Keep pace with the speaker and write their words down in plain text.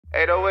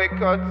808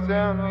 caught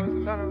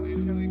down.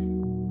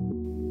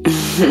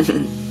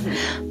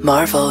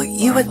 Marvel,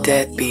 you a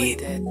deadbeat.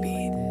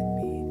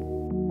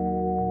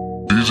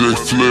 DJ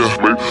Flair,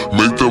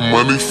 make the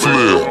money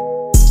flare.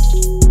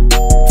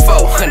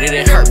 400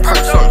 in her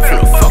purse, I'm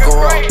finna fuck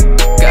her off.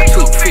 Got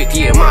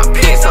 250 in my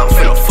pants, I'm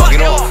finna fuck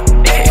it off.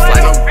 Can't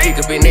slide no dick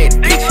up in that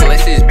bitch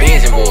unless it's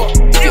Benz involved.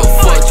 Still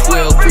fuck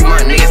 12, free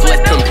my niggas,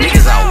 let them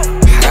niggas out.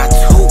 I got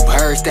 2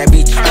 birds that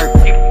be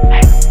chirping.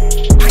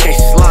 I can't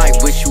slide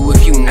with you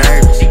if you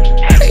nervous.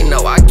 They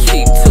know I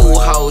keep 2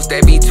 hoes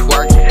that be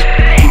twerking.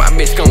 My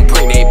bitch gon'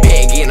 bring that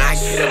bag in, I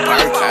get a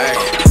birthday.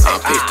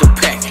 I'm pistol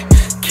packing,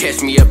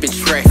 catch me up in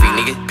traffic,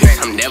 nigga. Bitch,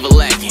 I'm never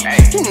lacking.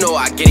 You know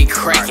I get it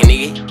cracking,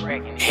 nigga.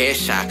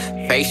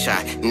 Headshot, face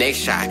shot, neck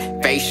shot,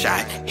 face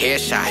shot,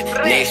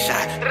 headshot, neck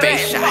shot,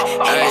 face shot,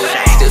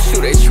 headshot. Still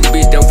shoot at you,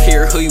 bitch, don't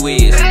care who you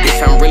is.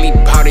 Bitch, I'm really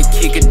bout to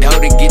kick a dough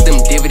to get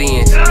them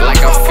dividends.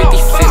 Like I'm 50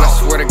 Cent, I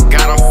swear to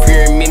God, I'm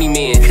fearing many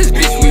men. Cause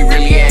bitch, we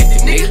really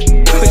active,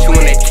 nigga. Put you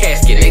in that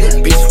casket, nigga.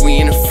 Bitch, we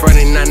in the front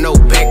and I know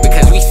back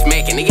because we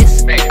smacking, nigga.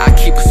 I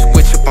keep a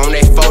switch up on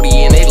that 40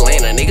 in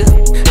Atlanta, nigga.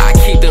 I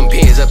keep them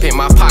pins up in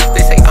my pocket,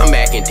 they say I'm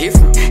acting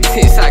different.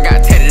 Since I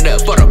got tatted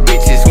up for the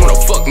bitches wanna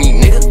fuck me,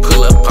 nigga.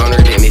 Pull up on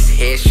her, then it's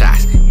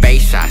headshots,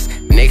 face shots,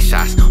 neck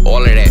shots,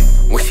 all of that.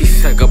 When she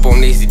suck up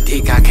on this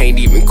dick, I can't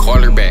even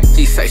call her back.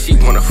 She say she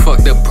wanna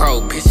fuck the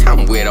pro, bitch,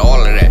 I'm with all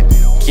of that.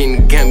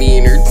 Getting gummy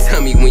in her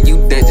tummy when you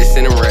done just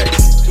in a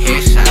rest.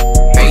 Headshot,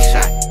 face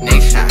shot,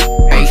 neck shot,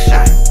 face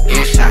shot,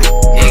 headshot,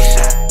 neck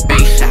shot,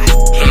 face shot,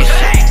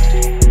 headshot.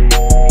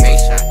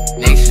 Face shot,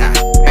 neck shot,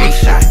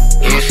 face shot,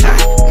 headshot,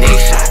 neck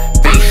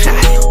shot, face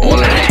shot, all of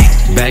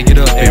that. Bag it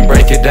up and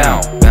break it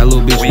down. That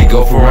little bitch, we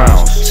go for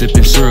rounds.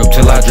 Sippin' syrup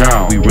till I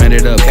drown. We ran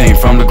it up, came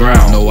from the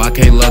ground. No, I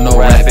can't love no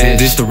ratfish.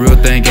 This the real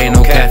thing, ain't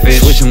no catfish.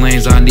 Switching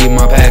lanes, I need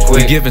my pack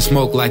quick. We giving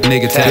smoke like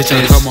nigga tap. Bitch,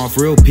 I come off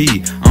real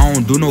P. I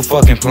don't do no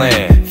fucking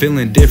plan.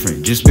 Feeling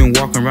different, just been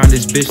walking around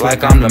this bitch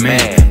like I'm the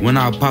man. When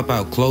I pop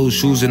out clothes,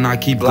 shoes, and I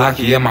keep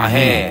Glocky in my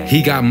hand.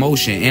 He got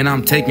motion, and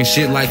I'm taking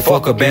shit like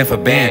fuck a band for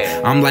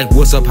band. I'm like,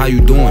 what's up, how you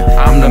doing?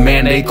 I'm the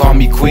man, they call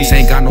me YhQuice.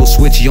 Ain't got no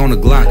switchy on the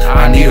Glock.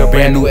 I need a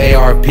brand new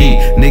ARP.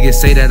 Niggas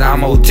say that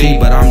I'm OT,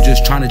 but I'm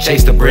just trying to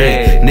chase the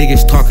bread.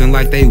 Niggas talking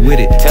like they with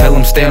it, tell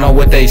them stand on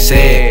what they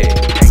said.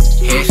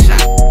 Headshot.